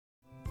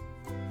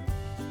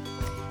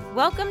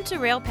Welcome to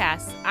Rail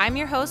Pass. I'm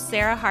your host,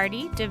 Sarah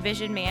Harty,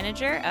 Division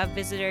Manager of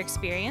Visitor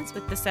Experience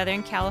with the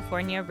Southern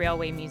California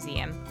Railway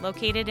Museum,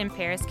 located in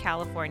Paris,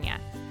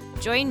 California.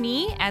 Join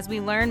me as we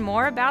learn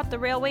more about the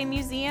Railway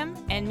Museum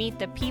and meet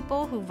the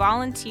people who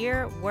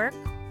volunteer, work,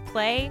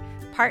 play,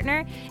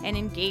 partner, and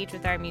engage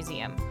with our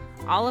museum.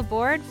 All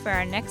aboard for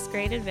our next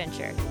great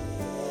adventure.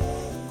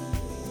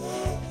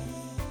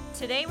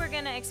 Today we're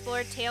going to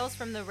explore Tales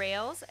from the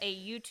Rails, a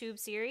YouTube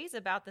series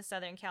about the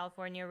Southern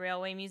California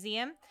Railway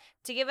Museum.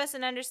 To give us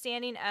an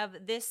understanding of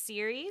this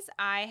series,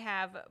 I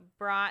have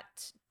brought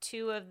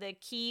two of the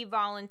key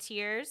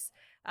volunteers,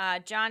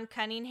 John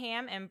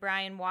Cunningham and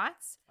Bryan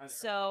Watts.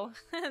 So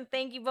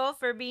thank you both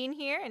for being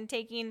here and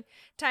taking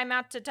time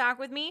out to talk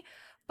with me.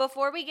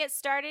 Before we get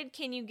started,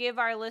 can you give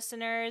our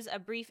listeners a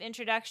brief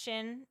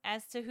introduction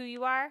as to who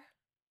you are?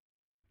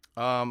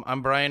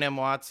 I'm Bryan M.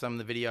 Watts. I'm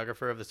the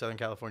videographer of the Southern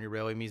California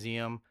Railway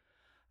Museum.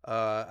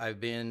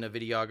 I've been a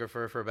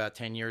videographer for about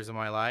 10 years of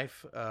my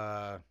life.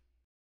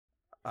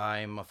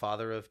 I'm a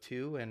father of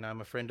two, and I'm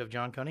a friend of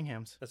John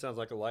Cunningham's. That sounds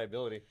like a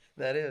liability.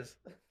 That is.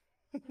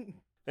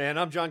 And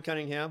I'm John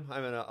Cunningham.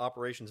 I'm an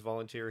operations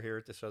volunteer here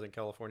at the Southern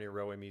California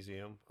Railway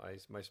Museum.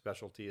 My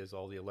specialty is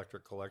all the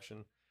electric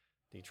collection,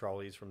 the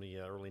trolleys from the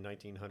early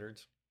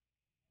 1900s.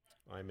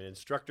 I'm an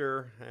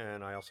instructor,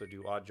 and I also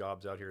do odd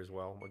jobs out here as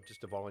well. I'm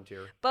just a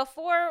volunteer.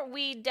 Before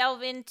we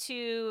delve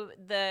into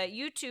the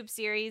YouTube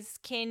series,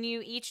 can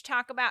you each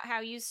talk about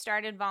how you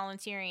started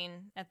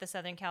volunteering at the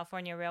Southern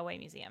California Railway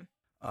Museum?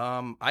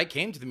 I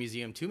came to the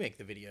museum to make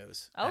the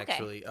videos, Okay.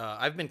 actually.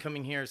 I've been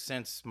coming here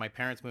since my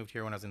parents moved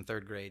here when I was in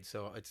third grade,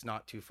 so it's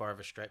not too far of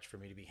a stretch for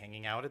me to be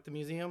hanging out at the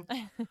museum.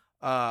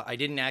 I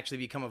didn't actually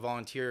become a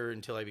volunteer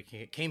until I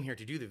came here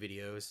to do the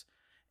videos.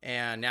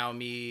 And now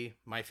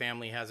my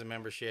family has a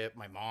membership,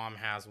 my mom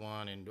has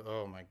one, and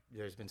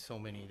there's been so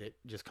many that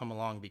just come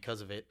along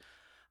because of it.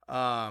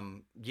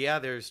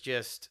 There's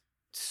just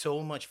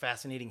so much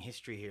fascinating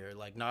history here.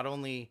 Like not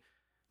only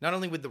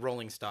with the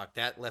rolling stock,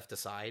 that left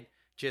aside,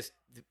 just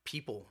the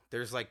people.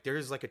 There's like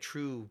a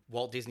true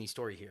Walt Disney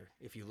story here.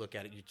 If you look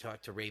at it, you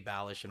talk to Ray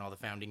Balish and all the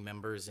founding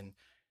members, and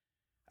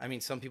I mean,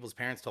 some people's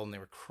parents told them they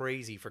were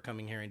crazy for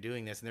coming here and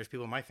doing this. And there's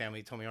people in my family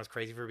who told me I was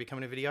crazy for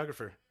becoming a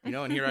videographer,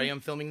 and here I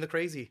am filming the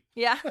crazy.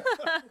 Yeah.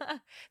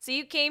 So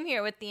you came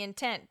here with the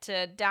intent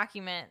to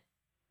document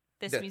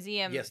this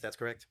museum. Yes, that's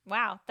correct.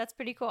 Wow, that's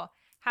pretty cool.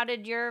 How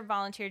did your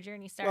volunteer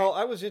journey start? Well,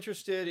 I was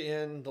interested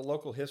in the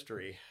local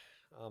history.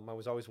 I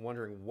was always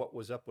wondering what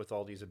was up with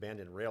all these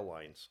abandoned rail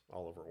lines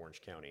all over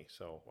Orange County.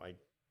 So I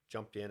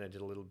jumped in, I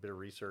did a little bit of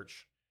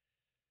research,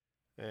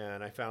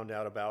 and I found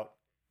out about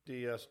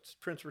the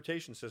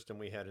transportation system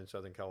we had in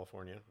Southern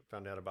California.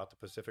 Found out about the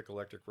Pacific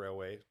Electric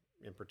Railway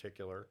in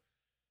particular.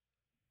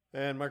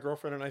 And my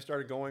girlfriend and I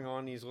started going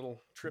on these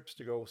little trips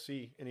to go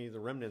see any of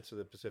the remnants of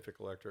the Pacific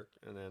Electric.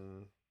 And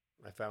then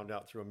I found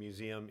out through a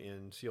museum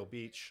in Seal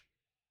Beach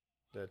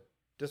that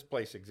this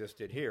place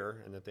existed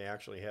here and that they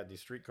actually had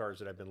these streetcars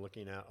that I've been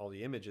looking at all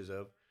the images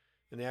of,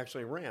 and they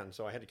actually ran.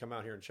 So I had to come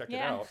out here and check it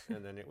out.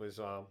 And then it was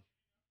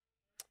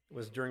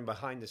during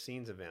behind the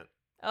scenes event.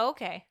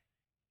 Okay.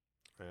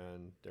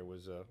 And there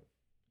was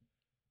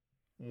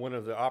one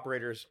of the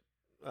operators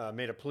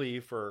made a plea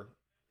for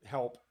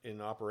help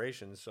in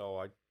operations. So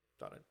I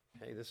thought,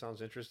 hey, this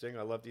sounds interesting.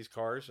 I love these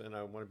cars, and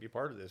I want to be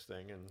part of this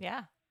thing. And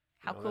yeah,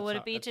 how cool would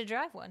it be to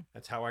drive one?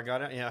 That's how I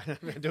got it. Yeah,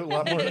 I do a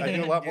lot more. I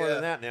do a lot more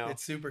than that now.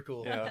 It's super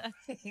cool. Yeah.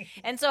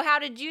 And so, how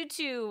did you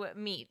two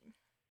meet?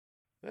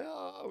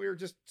 Well, we were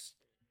just.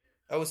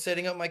 I was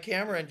setting up my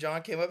camera, and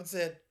John came up and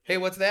said, "Hey,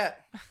 what's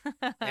that?"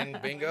 And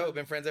bingo,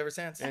 been friends ever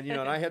since. And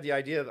and I had the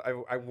idea that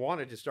I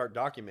wanted to start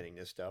documenting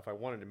this stuff. I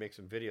wanted to make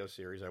some video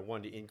series. I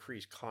wanted to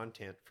increase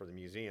content for the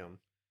museum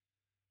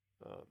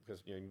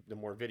because the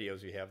more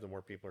videos you have, the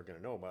more people are going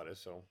to know about it.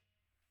 So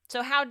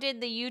how did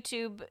the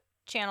YouTube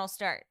channel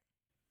start?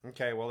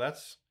 Okay, well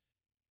that's.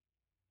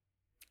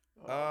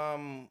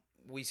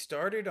 We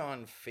started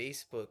on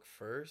Facebook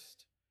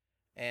first.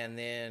 And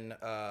then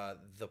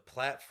the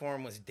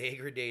platform was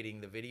degrading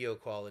the video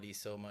quality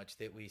so much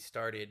that we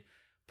started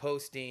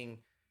posting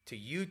to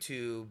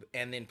YouTube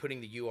and then putting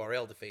the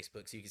URL to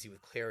Facebook so you can see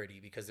with clarity,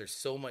 because there's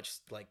so much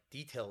like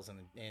details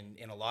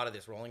in a lot of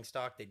this rolling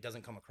stock that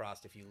doesn't come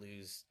across if you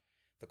lose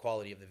the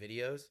quality of the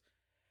videos.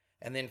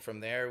 And then from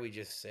there, we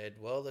just said,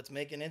 well, let's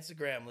make an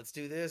Instagram. Let's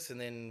do this. And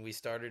then we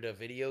started a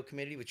video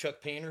committee with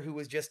Chuck Painter, who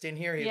was just in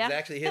here. It was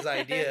actually his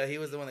idea. He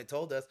was the one that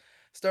told us.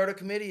 Start a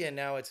committee, and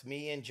now it's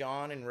me and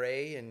John and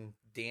Ray and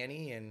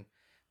Danny, and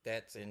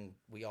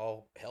we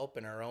all help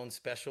in our own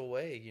special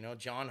way.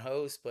 John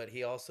hosts, but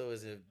he also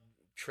is a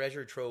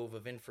treasure trove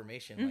of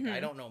information. Mm-hmm. Like I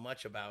didn't know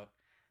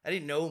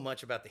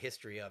much about the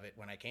history of it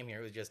when I came here.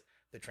 It was just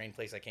the train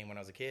place I came when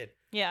I was a kid.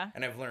 Yeah.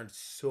 And I've learned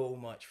so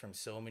much from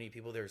so many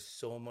people. There's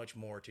so much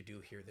more to do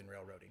here than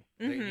railroading.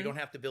 Mm-hmm. You don't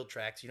have to build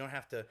tracks. You don't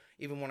have to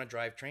even want to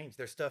drive trains.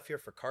 There's stuff here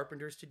for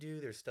carpenters to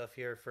do. There's stuff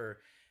here for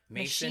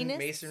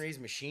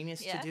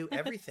machinists to do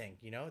everything.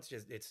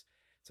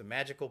 It's a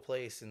magical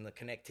place, and the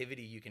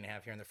connectivity you can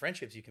have here and the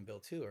friendships you can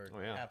build too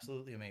are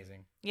absolutely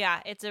amazing.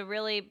 Yeah, it's a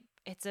really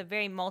it's a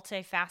very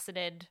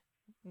multifaceted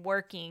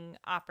working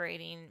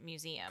operating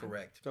museum.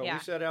 Correct. So we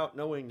set out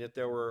knowing that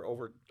there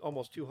were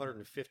almost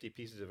 250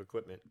 pieces of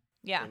equipment.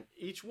 Yeah. And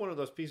each one of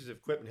those pieces of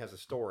equipment has a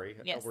story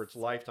over its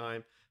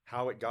lifetime,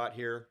 how it got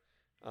here.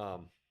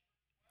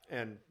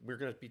 And we're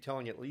going to be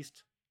telling at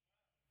least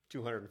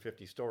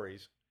 250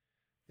 stories,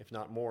 if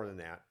not more than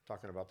that,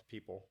 talking about the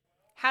people.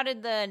 How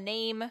did the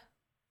name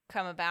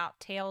come about,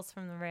 Tales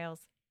from the Rails?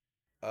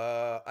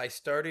 I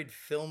started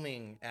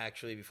filming,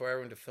 actually, before I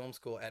went to film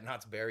school at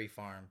Knott's Berry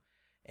Farm.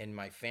 And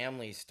my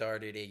family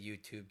started a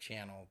YouTube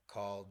channel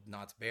called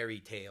Knott's Berry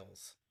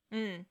Tales.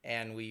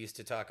 And we used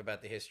to talk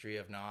about the history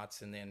of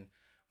Knott's. And then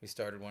we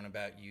started one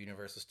about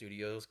Universal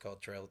Studios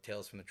called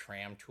Tales from the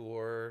Tram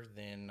Tour.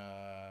 Then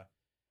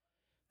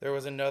there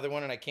was another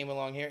one, and I came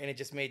along here, and it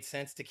just made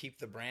sense to keep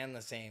the brand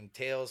the same,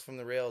 Tales from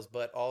the Rails.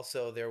 But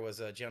also there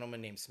was a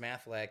gentleman named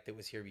Smathlak that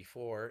was here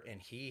before,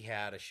 and he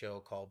had a show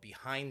called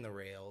Behind the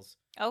Rails.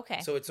 Okay.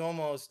 So it's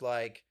almost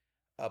like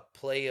a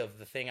play of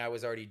the thing I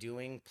was already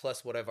doing,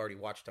 plus what I've already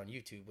watched on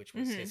YouTube, which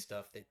was his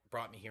stuff that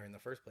brought me here in the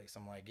first place.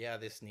 I'm like, yeah,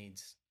 this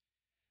needs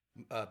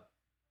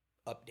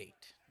update.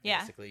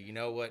 Basically, you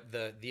know what?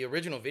 The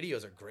original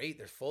videos are great;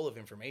 they're full of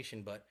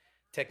information, but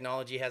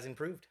technology has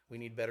improved. We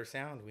need better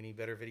sound. We need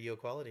better video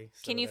quality.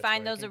 So can you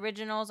find those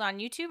originals on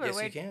YouTube? Or yes,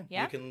 where? You can.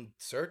 Yeah? You can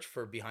search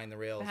for Behind the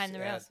Rails. Behind the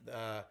Rails.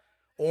 At,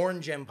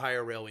 Orange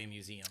Empire Railway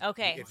Museum.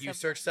 Okay. If you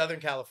search Southern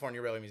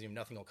California Railway Museum,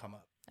 nothing will come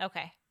up.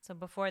 Okay. So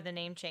before the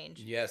name change.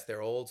 Yes,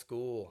 they're old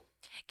school.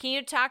 Can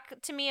you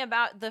talk to me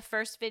about the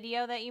first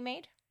video that you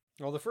made?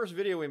 Well, the first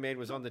video we made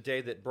was on the day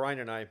that Bryan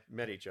and I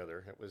met each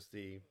other. It was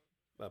the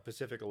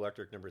Pacific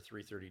Electric number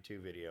 332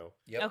 video.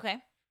 Yep. Okay.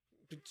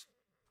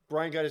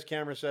 Bryan got his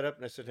camera set up,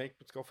 and I said, hey,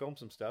 let's go film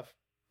some stuff.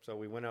 So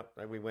we went up,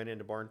 and we went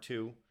into barn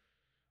 2,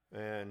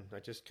 and I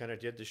just kind of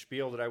did the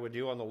spiel that I would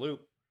do on the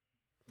loop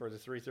for the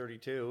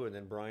 332, and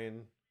then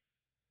Bryan,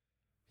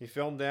 he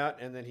filmed that,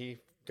 and then he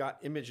got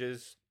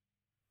images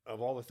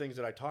of all the things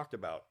that I talked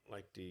about,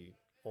 like the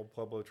old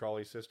Pueblo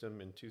trolley system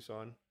in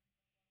Tucson.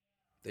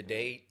 The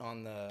date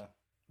on the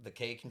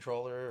K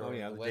controller, or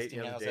the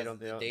Westinghouse,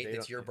 the date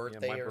that's your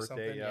birthday or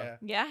something.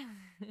 Yeah.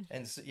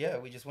 And so,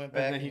 we just went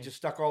back. And then he just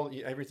stuck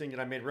everything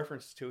that I made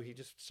reference to. He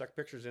just stuck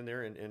pictures in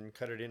there and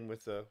cut it in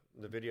with the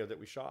video that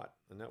we shot.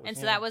 And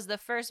so that was the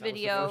first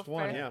video. Was the first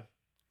one, yeah.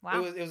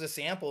 Wow. It was a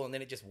sample, and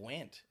then it just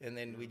went, and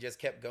then we just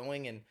kept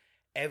going, and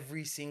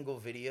every single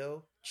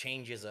video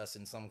changes us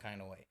in some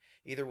kind of way.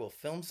 Either we'll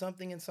film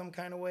something in some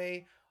kind of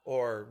way,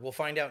 or we'll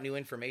find out new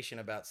information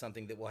about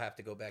something that we'll have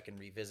to go back and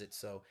revisit.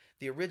 So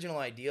the original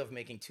idea of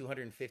making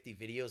 250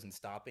 videos and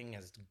stopping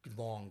has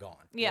long gone.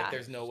 Yeah. Like,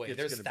 there's no way.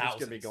 There's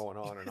thousands. It's going to be going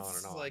on and on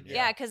and on. Like,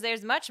 yeah, because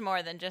there's much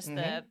more than just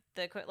the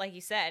like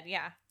you said,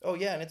 yeah. Oh,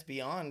 yeah, and it's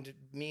beyond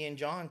me and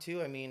John,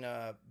 too. I mean,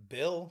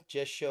 Bill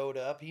just showed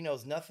up. He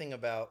knows nothing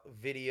about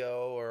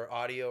video or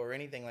audio or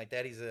anything like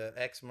that. He's an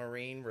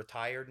ex-Marine,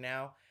 retired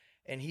now.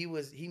 And he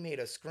made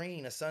a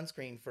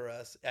sunscreen for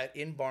us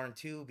in barn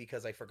 2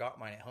 because I forgot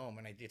mine at home,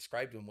 and I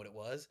described to him what it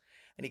was.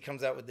 And he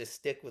comes out with this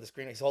stick with a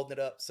screen. He's holding it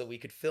up so we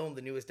could film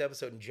the newest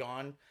episode, and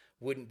John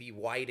wouldn't be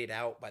whited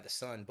out by the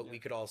sun, but we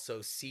could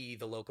also see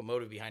the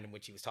locomotive behind him,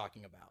 which he was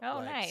talking about.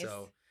 Oh, nice.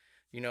 So,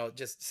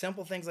 just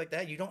simple things like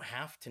that. You don't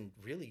have to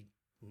really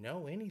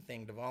know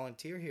anything to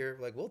volunteer here.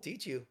 Like, we'll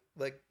teach you.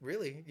 Like,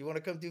 really, you want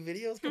to come do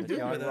videos? Come do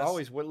it with us. We're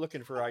always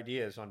looking for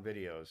ideas on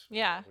videos.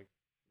 Yeah.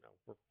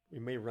 We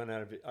may run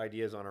out of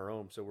ideas on our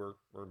own, so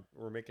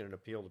we're making an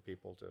appeal to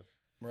people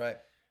to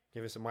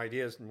give us some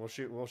ideas, and we'll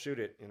shoot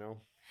it.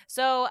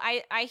 So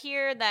I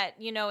hear that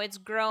it's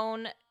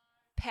grown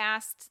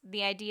past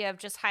the idea of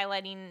just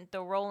highlighting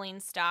the rolling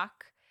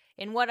stock.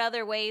 In what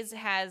other ways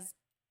has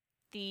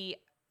the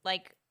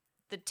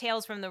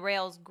Tales from the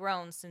Rails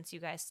grown since you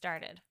guys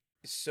started?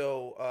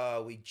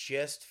 So we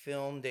just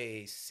filmed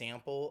a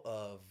sample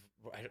of,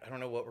 I don't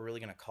know what we're really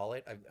going to call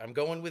it. I'm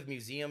going with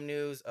museum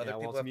news. Other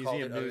people have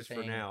called it other things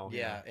for now.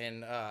 Yeah.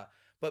 And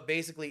but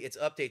basically it's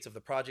updates of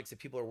the projects that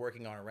people are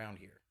working on around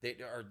here. They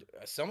are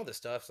some of the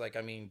stuff's like,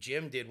 I mean,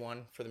 Jim did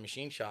one for the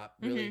machine shop.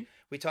 Really,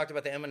 we talked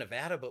about the Emma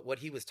Nevada, but what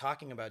he was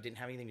talking about didn't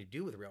have anything to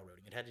do with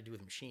railroading. It had to do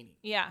with machining.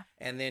 Yeah.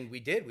 And then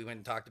we went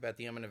and talked about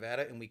the Emma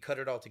Nevada, and we cut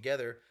it all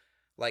together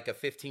like a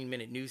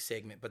 15-minute news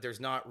segment, but there's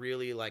not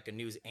really like a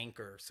news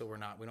anchor. So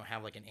we don't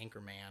have like an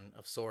anchor man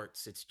of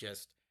sorts. It's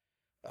just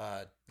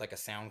like a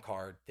sound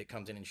card that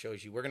comes in and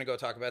shows you, we're going to go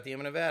talk about the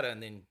Emma Nevada,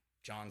 and then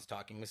John's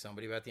talking with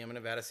somebody about the Emma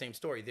Nevada, same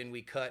story. Then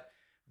we cut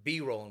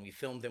B-roll and we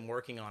filmed them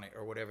working on it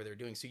or whatever they're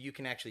doing, so you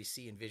can actually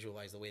see and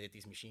visualize the way that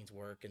these machines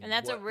work. And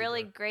that's a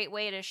really great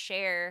way to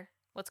share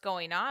what's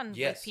going on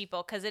with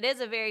people, because it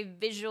is a very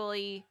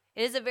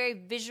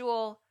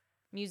visual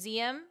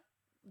museum,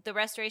 the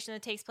restoration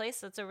that takes place.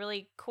 So it's a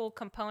really cool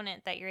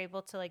component that you're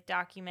able to like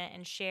document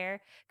and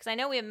share, because I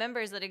know we have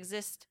members that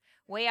exist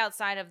way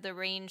outside of the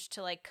range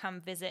to like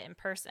come visit in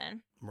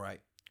person.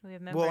 Right. We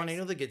have members. Well, and I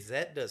know the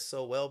Gazette does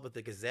so well, but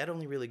the Gazette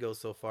only really goes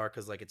so far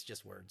because like it's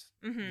just words,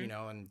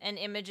 and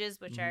images,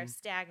 which are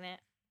stagnant.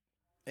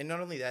 And not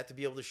only that, to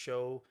be able to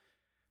show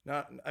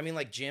Not, I mean,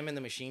 like Jim in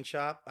the machine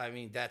shop. I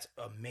mean, that's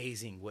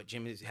amazing what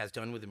Jim has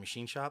done with the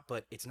machine shop.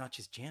 But it's not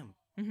just Jim.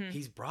 Mm-hmm.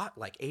 He's brought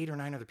like 8 or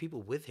 9 other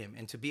people with him,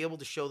 and to be able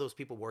to show those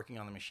people working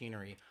on the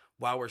machinery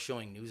while we're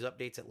showing news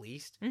updates, at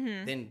least,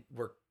 Mm-hmm. then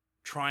we're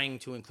trying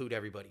to include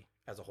everybody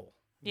as a whole.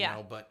 You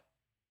know, but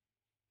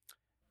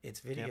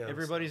it's videos. Yeah,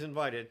 everybody's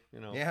invited.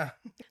 You know. Yeah.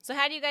 So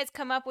how do you guys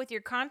come up with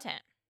your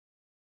content?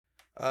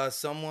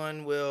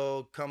 Someone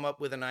will come up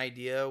with an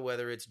idea,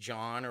 whether it's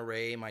John or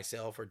Ray,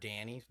 myself or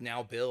Danny.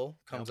 Now Bill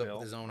comes up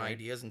with his own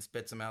ideas and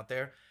spits them out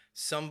there.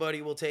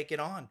 Somebody will take it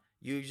on.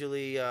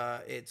 Usually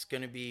it's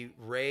going to be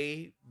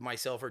Ray,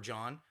 myself, or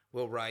John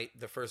will write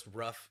the first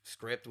rough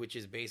script, which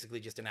is basically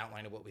just an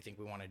outline of what we think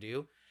we want to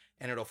do.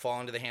 And it'll fall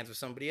into the hands of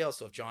somebody else.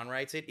 So if John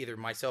writes it, either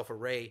myself or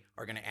Ray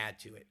are going to add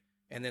to it.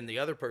 And then the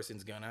other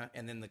person's gonna,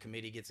 and then the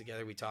committee gets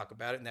together, we talk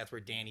about it, and that's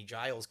where Danny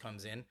Giles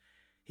comes in.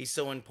 He's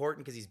so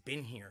important because he's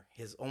been here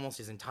almost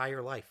his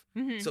entire life.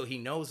 Mm-hmm. So he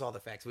knows all the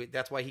facts.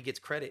 That's why he gets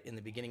credit in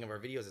the beginning of our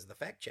videos as the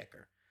fact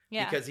checker.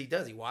 Yeah. Because he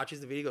does. He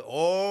watches the video, go,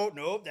 oh,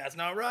 nope, that's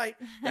not right.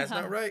 That's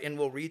not right. And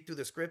we'll read through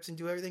the scripts and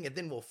do everything, and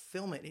then we'll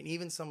film it. And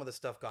even some of the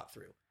stuff got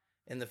through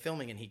in the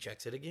filming, and he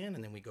checks it again,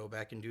 and then we go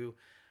back and do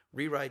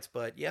rewrites.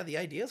 But yeah, the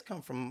ideas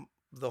come from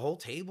the whole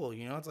table.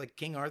 You know, it's like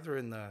King Arthur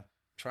and the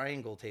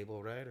triangle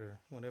table, right? Or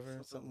whatever.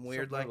 Something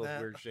weird like that.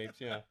 Weird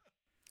shapes, yeah.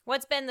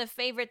 What's been the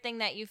favorite thing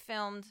that you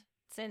filmed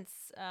since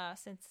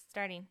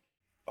starting?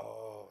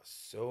 Oh,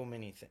 so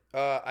many things.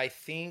 I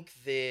think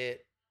that.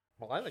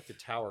 Well, I like the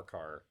tower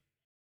car.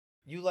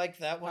 You like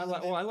that one?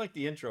 I like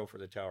the intro for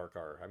the tower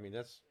car. I mean,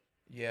 that's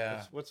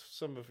what's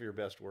some of your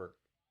best work?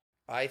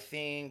 I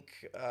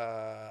think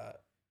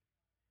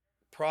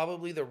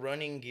probably the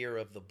running gear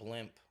of the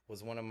blimp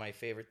was one of my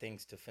favorite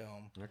things to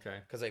film. Okay.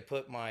 Because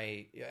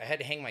I had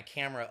to hang my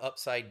camera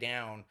upside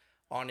down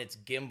on its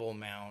gimbal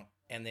mount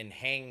and then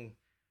hang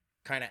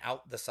kind of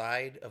out the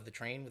side of the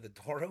train with the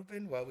door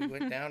open while we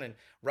went down. And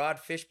Rod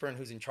Fishburne,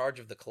 who's in charge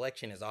of the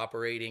collection, is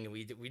operating. And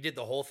we did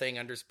the whole thing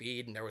under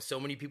speed, and there were so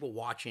many people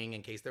watching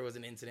in case there was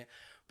an incident.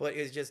 But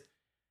it's just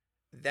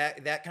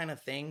that kind of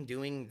thing,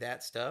 doing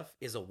that stuff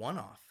is a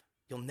one-off.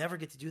 You'll never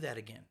get to do that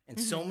again. And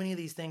so many of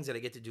these things that I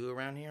get to do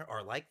around here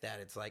are like that.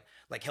 It's like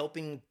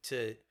helping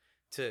to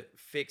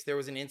fix. There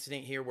was an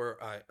incident here where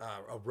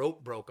a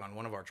rope broke on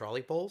one of our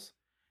trolley poles.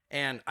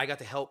 And I got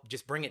to help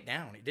just bring it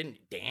down. It didn't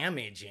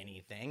damage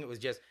anything. It was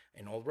just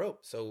an old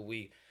rope. So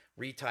we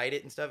retied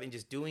it and stuff, and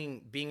just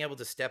being able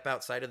to step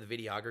outside of the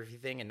videography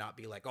thing and not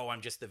be like, oh, I'm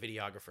just the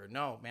videographer.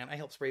 No, man, I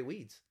help spray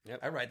weeds.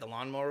 Yep. I ride the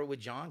lawnmower with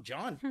John.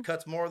 John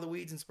cuts more of the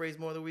weeds and sprays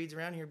more of the weeds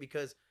around here,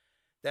 because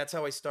that's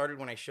how I started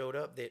when I showed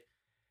up, that,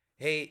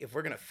 hey, if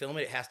we're going to film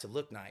it, it has to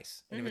look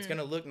nice. And if it's going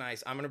to look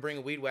nice, I'm going to bring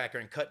a weed whacker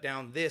and cut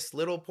down this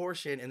little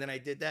portion. And then I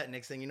did that.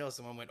 Next thing you know,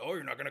 someone went, oh,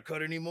 you're not going to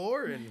cut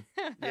anymore. And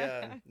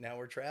yeah, now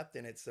we're trapped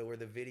in it. So we're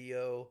the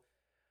video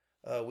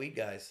weed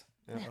guys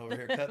over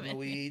here cutting the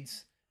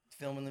weeds,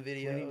 filming the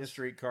videos. Cleaning the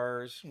street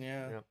cars.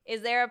 Yeah. Yep.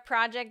 Is there a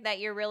project that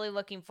you're really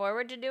looking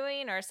forward to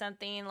doing, or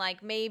something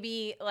like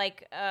maybe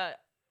like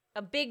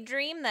a big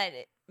dream that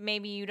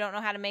maybe you don't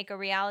know how to make a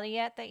reality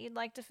yet that you'd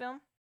like to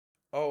film?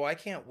 Oh, I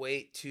can't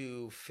wait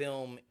to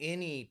film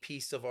any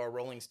piece of our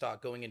rolling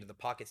stock going into the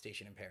Pocket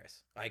Station in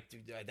Paris.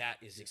 That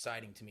is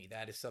exciting to me.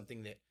 That is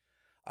something that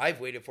I've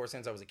waited for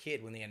since I was a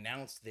kid, when they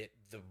announced that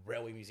the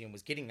Railway Museum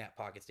was getting that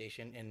Pocket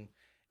Station, and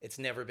it's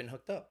never been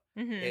hooked up.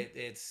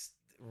 It's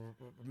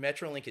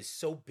Metrolink is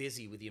so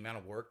busy with the amount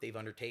of work they've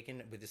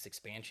undertaken with this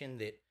expansion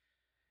that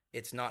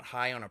it's not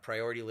high on a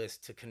priority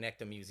list to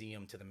connect a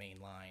museum to the main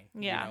line.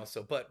 Yeah. You know?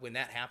 So, but when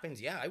that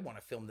happens, yeah, I want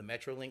to film the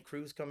Metrolink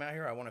crews come out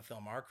here. I want to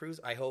film our crews.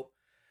 I hope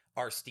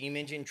our steam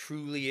engine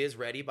truly is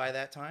ready by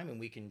that time,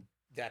 and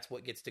that's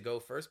what gets to go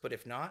first. But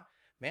if not,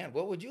 man,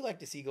 what would you like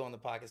to see go on the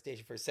Pocket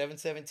Station for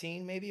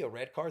 717? Maybe a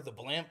red car, the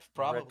blimp,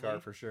 probably. Red car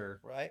for sure.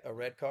 Right, a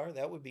red car,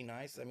 that would be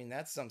nice. I mean,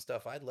 that's some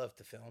stuff I'd love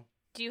to film.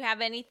 Do you have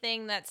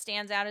anything that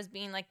stands out as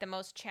being like the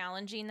most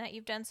challenging that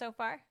you've done so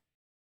far?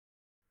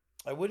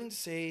 I wouldn't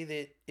say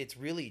that it's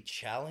really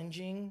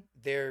challenging.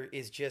 There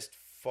is just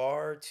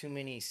far too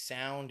many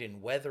sound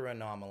and weather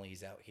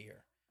anomalies out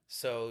here.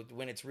 So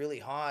when it's really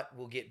hot,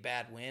 we'll get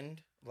bad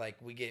wind. Like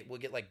we'll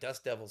get like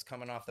dust devils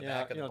coming off the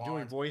back of the barns.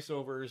 Doing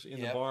voiceovers in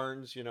the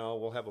barns.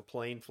 We'll have a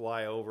plane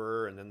fly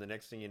over, and then the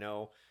next thing you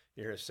know,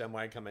 you hear a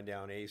semi coming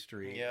down A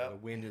Street. Yeah.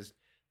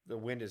 The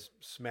wind is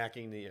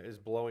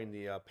blowing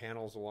the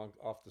panels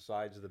off the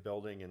sides of the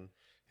building, and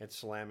it's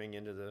slamming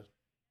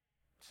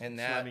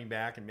slamming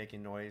back and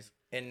making noise.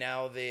 And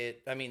now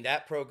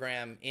that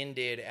program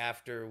ended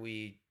after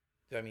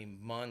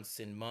months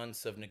and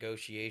months of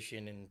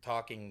negotiation and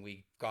talking.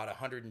 We got a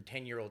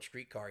 110-year-old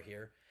streetcar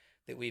here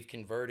that we've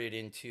converted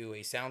into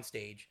a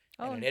soundstage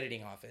and an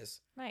editing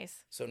office.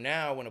 Nice. So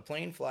now when a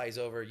plane flies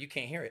over, you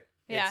can't hear it.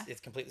 Yeah. It's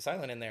completely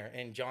silent in there.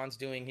 And John's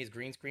doing his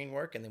green screen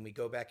work, and then we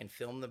go back and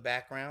film the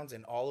backgrounds,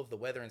 and all of the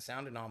weather and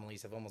sound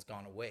anomalies have almost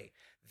gone away.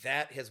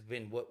 That has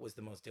been what was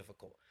the most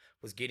difficult,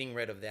 was getting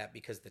rid of that,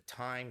 because the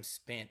time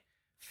spent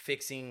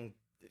fixing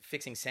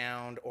fixing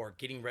sound or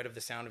getting rid of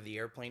the sound of the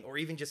airplane, or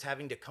even just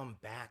having to come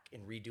back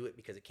and redo it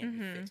because it can't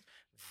be fixed.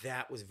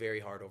 That was very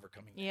hard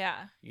overcoming that,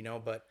 Yeah. you know,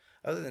 but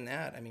other than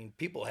that, I mean,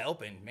 people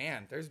helping,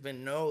 man, there's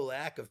been no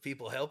lack of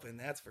people helping.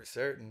 That's for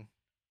certain.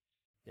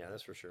 Yeah,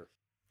 that's for sure.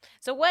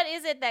 So what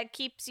is it that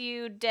keeps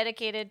you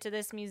dedicated to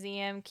this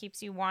museum,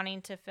 keeps you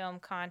wanting to film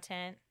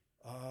content?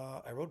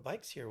 I rode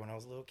bikes here when I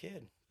was a little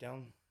kid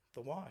down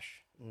the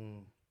wash.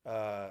 And,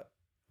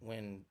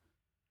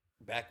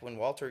 back when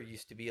Walter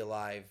used to be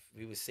alive,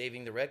 he was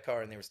saving the red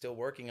car and they were still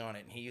working on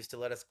it. And he used to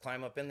let us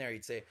climb up in there.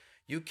 He'd say,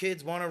 "You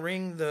kids want to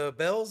ring the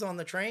bells on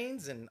the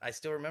trains?" And I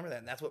still remember that.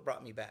 And that's what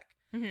brought me back.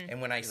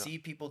 And when I see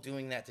people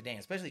doing that today,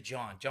 especially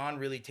John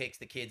really takes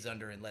the kids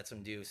under and lets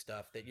them do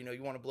stuff that, you know,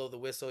 you want to blow the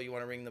whistle, you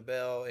want to ring the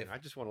bell. I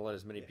just want to let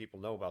as many people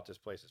know about this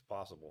place as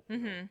possible. You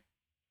know?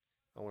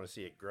 I want to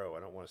see it grow.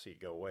 I don't want to see it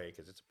go away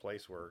because it's a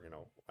place where, you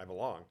know, I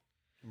belong.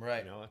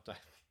 Right. You know,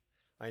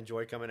 I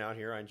enjoy coming out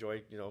here. I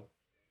enjoy, you know,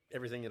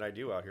 everything that I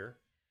do out here,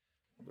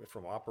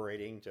 from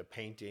operating to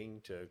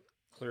painting to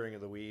clearing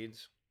of the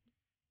weeds,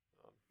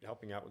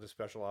 helping out with the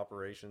special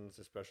operations,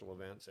 the special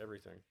events,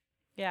 everything.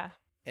 Yeah.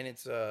 And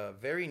it's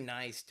very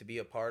nice to be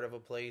a part of a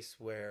place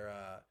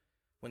where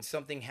when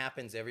something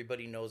happens,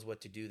 everybody knows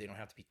what to do. They don't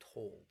have to be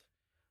told.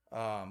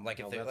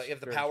 If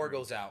the power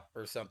goes out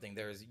or something,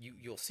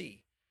 you'll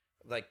see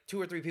like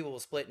 2 or 3 people will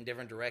split in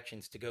different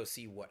directions to go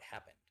see what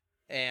happened.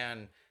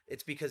 And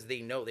it's because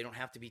they know they don't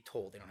have to be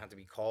told. They don't have to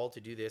be called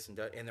to do this, and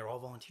they're all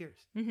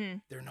volunteers.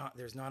 They're not.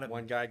 There's not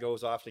one guy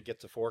goes off to get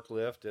the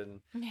forklift,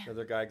 and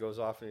another guy goes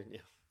off and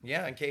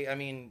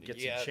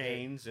gets the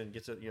chains and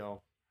gets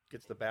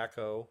the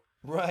backhoe.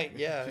 Right.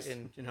 Yeah.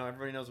 And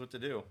everybody knows what to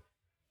do.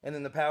 And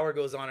then the power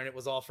goes on, and it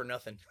was all for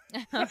nothing.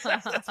 That's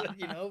what,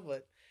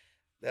 but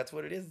that's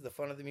what it is. The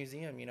fun of the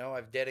museum.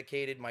 I've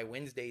dedicated my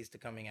Wednesdays to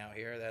coming out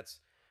here.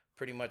 That's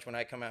pretty much when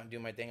I come out and do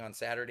my thing. On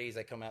Saturdays,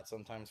 I come out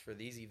sometimes for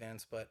these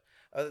events. But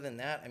other than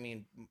that, I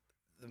mean,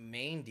 the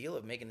main deal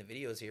of making the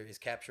videos here is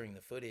capturing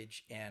the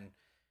footage and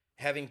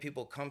having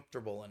people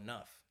comfortable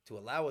enough to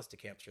allow us to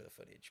capture the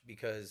footage.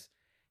 Because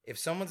if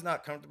someone's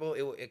not comfortable,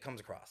 it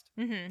comes across.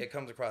 It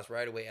comes across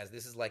right away as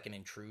this is like an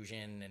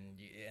intrusion, and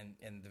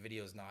the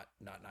video's not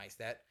nice.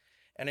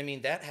 And I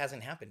mean, that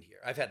hasn't happened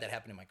here. I've had that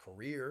happen in my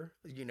career,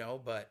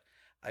 but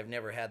I've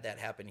never had that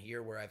happen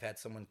here where I've had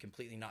someone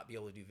completely not be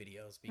able to do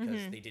videos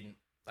because they didn't,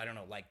 I don't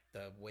know, like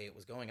the way it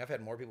was going. I've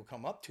had more people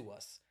come up to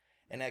us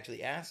and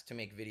actually ask to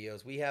make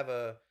videos. We have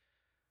a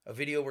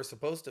video we're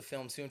supposed to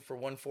film soon for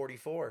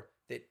 144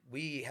 that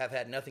we have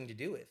had nothing to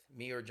do with,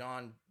 me or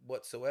John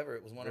whatsoever.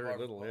 It was one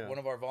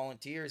of our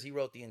volunteers. He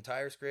wrote the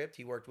entire script.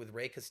 He worked with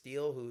Ray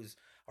Castile, who's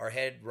our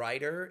head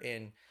writer,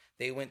 and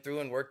they went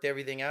through and worked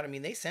everything out. I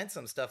mean, they sent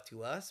some stuff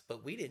to us,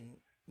 but we didn't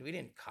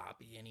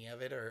copy any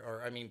of it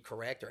or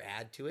correct or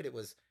add to it.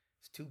 It's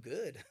too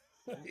good.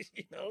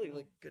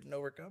 We couldn't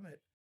overcome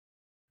it.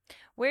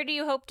 Where do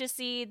you hope to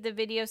see the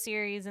video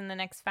series in the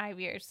next 5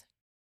 years?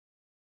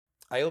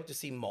 I hope to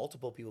see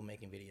multiple people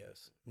making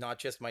videos, not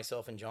just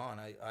myself and John.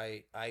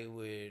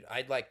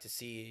 I'd like to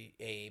see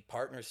a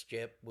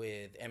partnership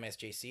with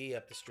MSJC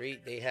up the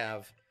street. They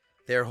have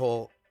their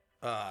whole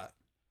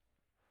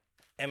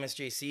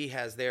MSJC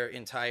has their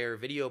entire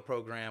video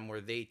program where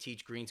they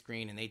teach green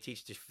screen and they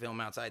teach to film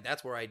outside.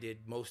 That's where I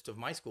did most of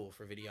my school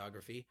for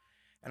videography.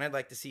 And I'd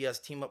like to see us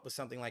team up with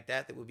something like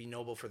that would be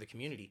noble for the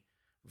community.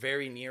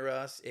 Very near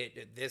us.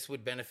 This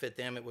would benefit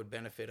them. It would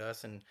benefit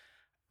us. And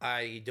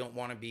I don't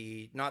want to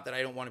be, not that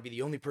I don't want to be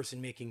the only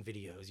person making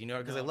videos,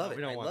 because I love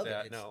it. I love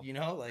it.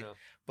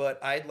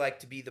 But I'd like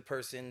to be the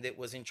person that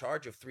was in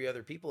charge of 3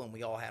 other people and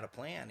we all had a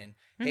plan. And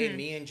hey,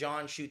 me and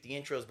John shoot the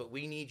intros, but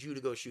we need you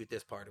to go shoot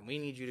this part and we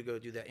need you to go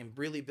do that and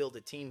really build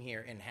a team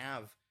here and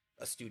have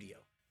a studio.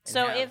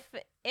 So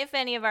if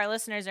any of our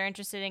listeners are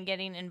interested in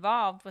getting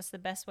involved, what's the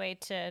best way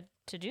to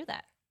do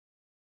that?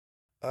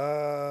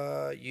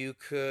 You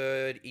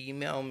could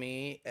email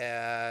me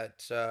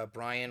at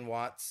Bryan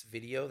Watts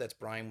Video. That's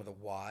Bryan with a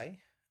Y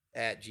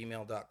at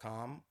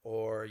gmail.com.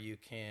 Or you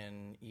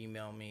can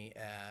email me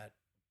at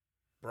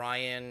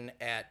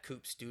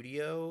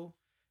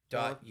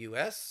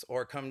Bryan@coopstudio.us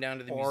or come down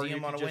to the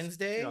museum on a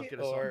Wednesday. Get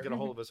a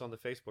hold of us on the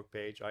Facebook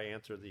page. I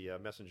answer the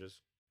messages.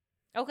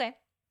 Okay.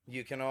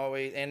 You can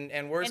always,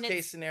 and worst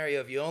case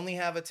scenario, if you only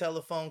have a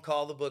telephone,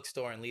 call the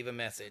bookstore and leave a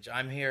message.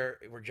 I'm here,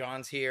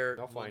 John's here,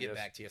 we'll get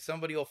back to you.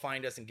 Somebody will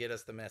find us and get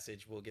us the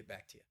message. We'll get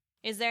back to you.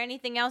 Is there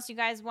anything else you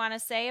guys want to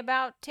say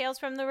about Tales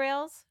from the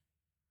Rails?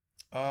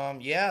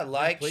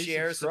 Please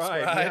share,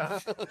 subscribe. Yeah.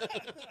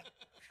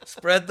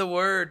 Spread the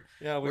word.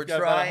 Yeah, we're got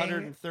about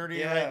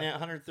 130 right now,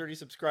 130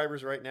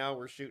 subscribers right now.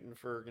 We're shooting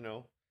for, a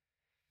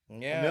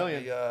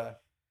million.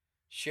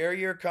 Share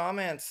your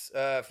comments.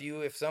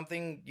 If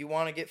something you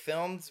want to get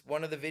filmed,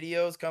 one of the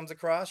videos comes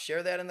across,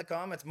 share that in the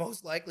comments.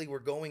 Most likely we're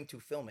going to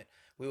film it.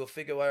 We will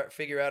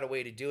figure out a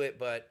way to do it,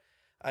 but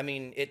I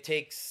mean, it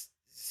takes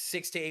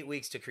 6 to 8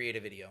 weeks to create a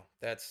video.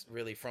 That's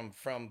really from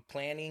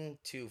planning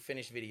to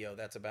finished video.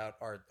 That's about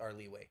our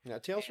leeway. Now,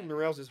 Tales from the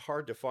Rails is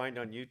hard to find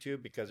on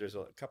YouTube because there's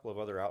a couple of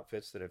other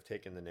outfits that have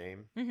taken the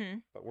name. Mm-hmm.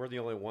 But we're the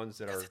only ones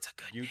that are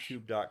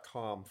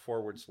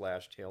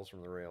youtube.com/Tales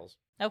from the Rails.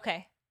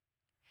 Okay.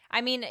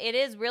 I mean, it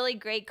is really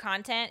great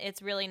content.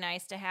 It's really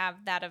nice to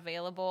have that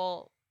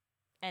available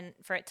and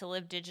for it to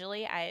live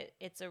digitally.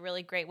 It's a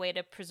really great way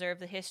to preserve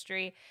the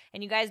history.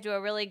 And you guys do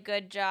a really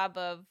good job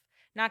of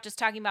not just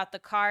talking about the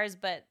cars,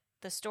 but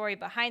the story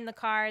behind the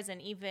cars, and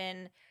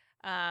even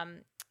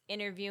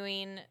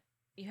interviewing.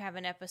 You have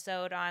an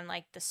episode on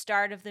like the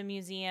start of the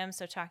museum,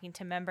 so talking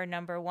to member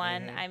number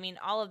 1. Mm-hmm. I mean,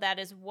 all of that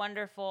is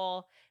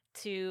wonderful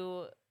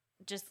to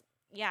just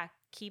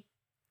keep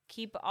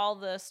all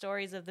the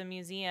stories of the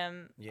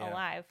museum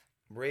alive.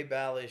 Ray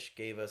Balish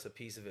gave us a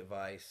piece of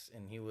advice,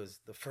 and he was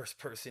the first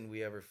person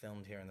we ever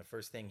filmed here. And the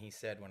first thing he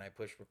said when I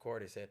pushed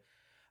record, I said,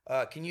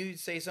 can you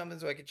say something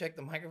so I can check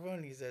the microphone?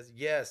 And he says,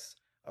 yes,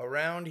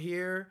 around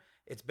here,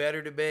 it's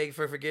better to beg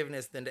for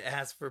forgiveness than to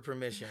ask for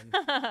permission.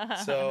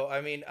 So,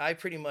 I mean, I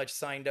pretty much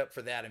signed up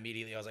for that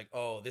immediately. I was like,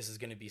 oh, this is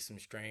going to be some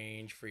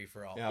strange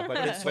free-for-all. Yeah, but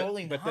it's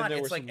totally but not. Then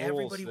It's like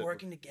everybody that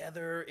working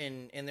together,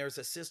 and there's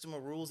a system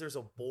of rules. There's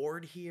a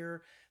board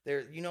here.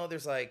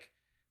 There's like,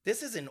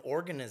 this is an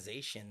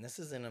organization. This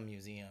isn't a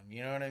museum.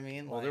 You know what I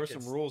mean? Well, like, there were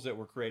some rules that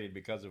were created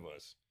because of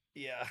us.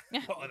 Yeah.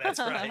 Oh, that's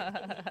right.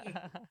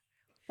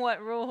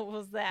 What rule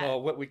was that?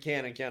 Well, what we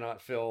can and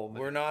cannot film.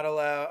 We're not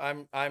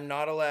allowed. I'm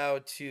not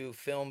allowed to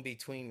film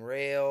between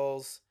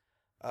rails.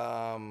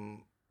 If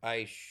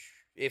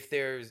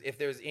there's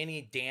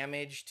any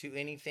damage to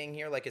anything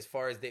here, like as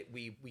far as that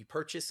we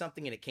purchased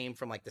something and it came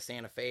from like the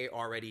Santa Fe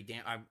already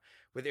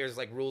where there's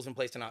like rules in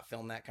place to not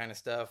film that kind of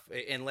stuff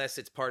unless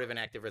it's part of an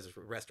active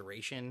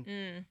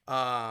restoration.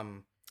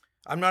 I'm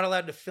not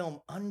allowed to film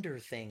under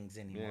things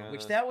anymore,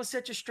 which that was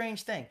such a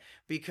strange thing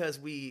because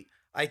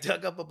I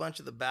dug up a bunch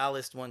of the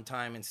ballast one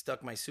time and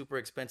stuck my super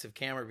expensive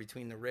camera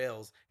between the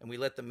rails, and we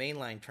let the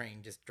mainline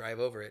train just drive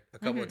over it a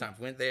couple of times.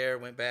 Went there,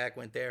 went back,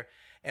 went there.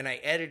 And I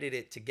edited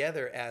it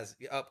together as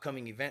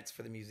upcoming events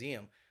for the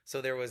museum. So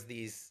there was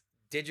these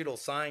digital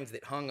signs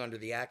that hung under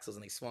the axles,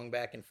 and they swung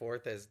back and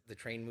forth as the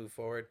train moved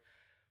forward.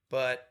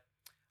 But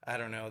I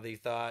don't know. They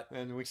thought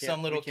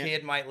some little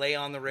kid might lay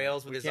on the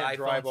rails with his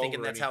iPhone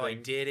thinking that's how I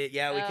did it.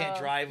 Yeah, we can't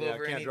drive over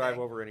anything. Can't drive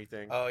over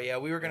anything. Oh, yeah.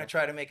 We were going to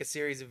try to make a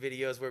series of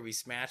videos where we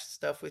smashed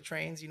stuff with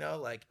trains,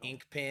 like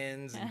ink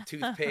pens and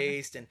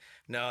toothpaste. And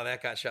no,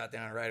 that got shot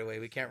down right away.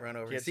 We can't run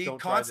over. See,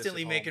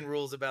 constantly making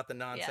rules about the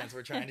nonsense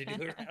we're trying to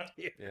do around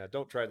here. Yeah,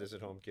 don't try this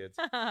at home, kids.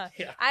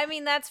 Yeah. I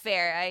mean, that's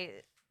fair.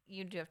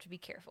 You do have to be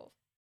careful.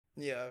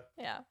 Yeah.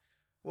 Yeah.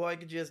 Well, I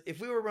could just,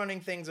 if we were running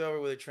things over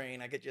with a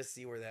train, I could just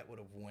see where that would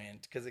have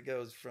went. Because it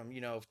goes from,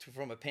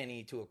 from a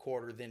penny to a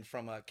quarter, then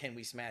from a, can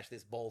we smash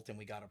this bolt and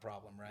we got a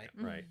problem, right?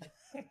 Right.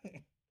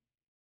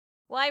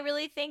 Well, I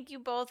really thank you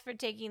both for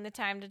taking the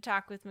time to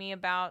talk with me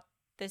about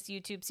this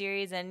YouTube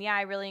series. And yeah,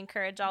 I really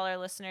encourage all our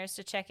listeners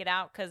to check it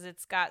out because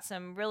it's got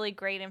some really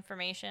great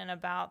information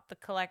about the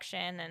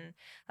collection and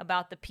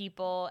about the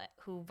people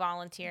who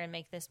volunteer and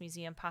make this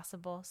museum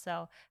possible.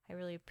 So I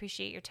really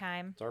appreciate your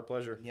time. It's our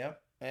pleasure.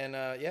 Yep. And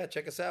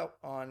check us out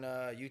on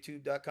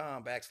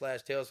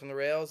youtube.com/Tales from the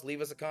Rails.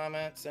 Leave us a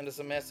comment, send us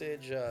a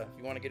message. If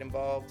you want to get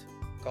involved,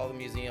 call the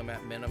museum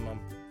at minimum.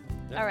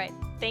 All right.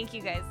 Thank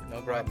you, guys.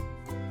 No problem.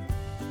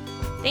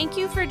 Thank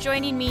you for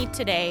joining me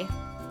today.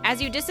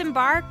 As you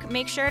disembark,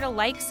 make sure to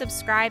like,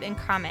 subscribe, and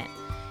comment.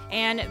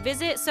 And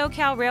visit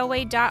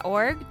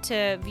SoCalRailway.org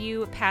to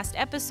view past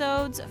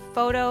episodes,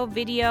 photo,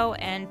 video,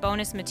 and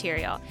bonus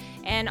material.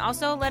 And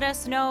also let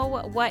us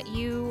know what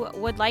you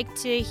would like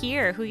to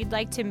hear, who you'd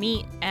like to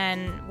meet,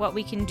 and what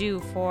we can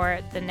do for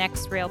the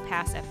next Rail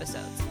Pass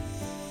episodes.